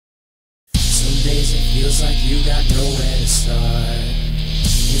days it feels like you got nowhere to start.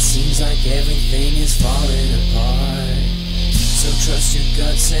 It seems like everything is falling apart. So trust your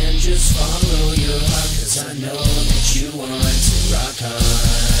guts and just follow your heart, 'cause I know that you want to rock on.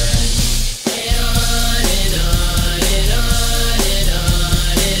 And on and on and on and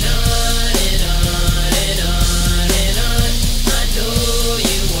on and on and on and on and on. I know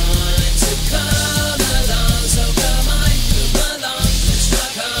you want to come along, so come on, come along, let's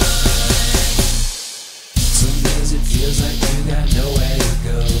rock on. Some days it feels like you got nowhere to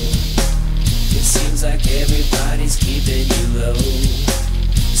go. It seems like everybody's keeping you low.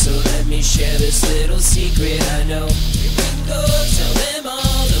 So let me share this little secret I know. You can go tell them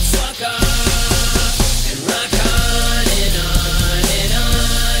all to fuck off and rock on and on and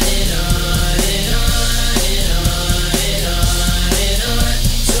on and on and on and on and on and on.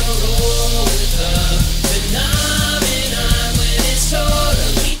 So roll with the phenomenon when it's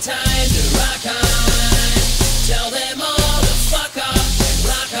totally time to rock on. Tell them all to fuck off and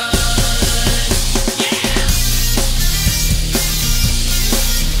rock on.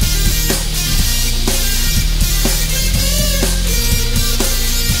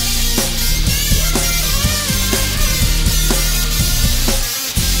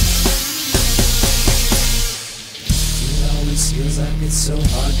 Feels like it's so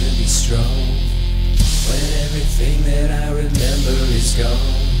hard to be strong when everything that I remember is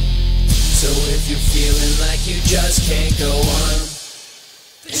gone. So if you're feeling like you just can't go on,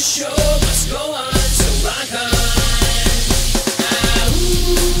 the show must go on.